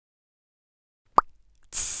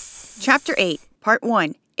Chapter 8, Part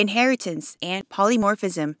 1, Inheritance and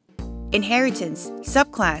Polymorphism. Inheritance,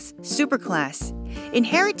 Subclass, Superclass.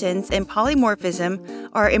 Inheritance and polymorphism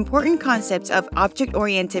are important concepts of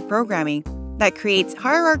object-oriented programming that creates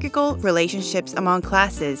hierarchical relationships among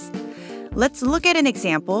classes. Let's look at an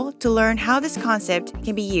example to learn how this concept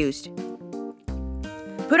can be used.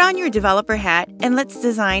 Put on your developer hat and let's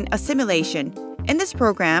design a simulation. In this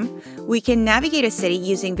program, we can navigate a city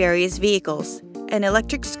using various vehicles: an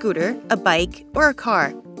electric scooter, a bike, or a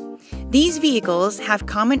car. These vehicles have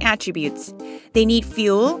common attributes. They need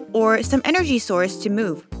fuel or some energy source to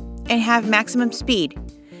move and have maximum speed.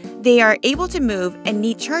 They are able to move and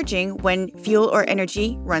need charging when fuel or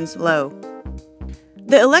energy runs low.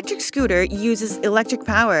 The electric scooter uses electric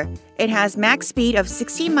power. It has max speed of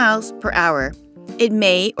 60 miles per hour. It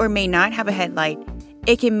may or may not have a headlight.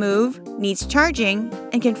 It can move, needs charging,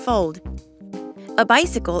 and can fold. A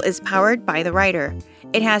bicycle is powered by the rider.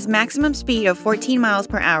 It has maximum speed of 14 miles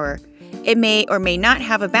per hour. It may or may not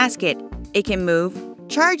have a basket. It can move,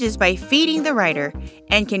 charges by feeding the rider,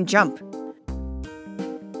 and can jump.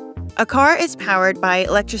 A car is powered by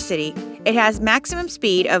electricity. It has maximum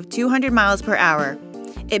speed of 200 miles per hour.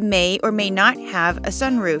 It may or may not have a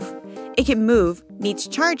sunroof. It can move, needs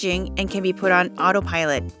charging, and can be put on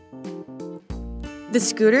autopilot. The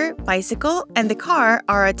scooter, bicycle, and the car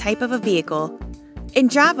are a type of a vehicle. In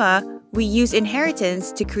Java, we use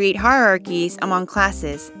inheritance to create hierarchies among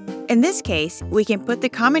classes. In this case, we can put the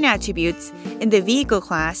common attributes in the vehicle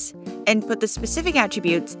class and put the specific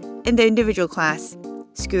attributes in the individual class: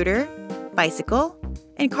 scooter, bicycle,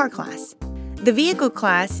 and car class. The vehicle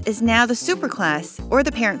class is now the superclass or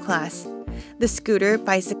the parent class. The scooter,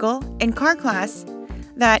 bicycle, and car class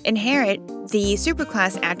that inherit the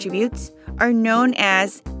superclass attributes are known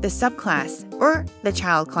as the subclass or the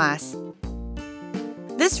child class.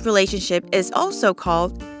 This relationship is also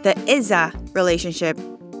called the is-a relationship.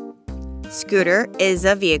 Scooter is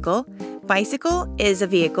a vehicle, bicycle is a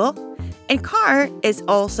vehicle, and car is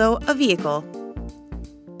also a vehicle.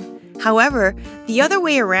 However, the other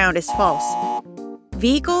way around is false.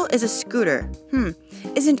 Vehicle is a scooter.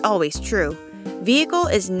 Isn't always true. Vehicle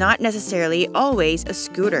is not necessarily always a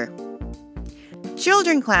scooter.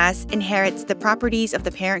 Children class inherits the properties of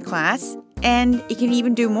the parent class, and it can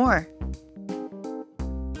even do more.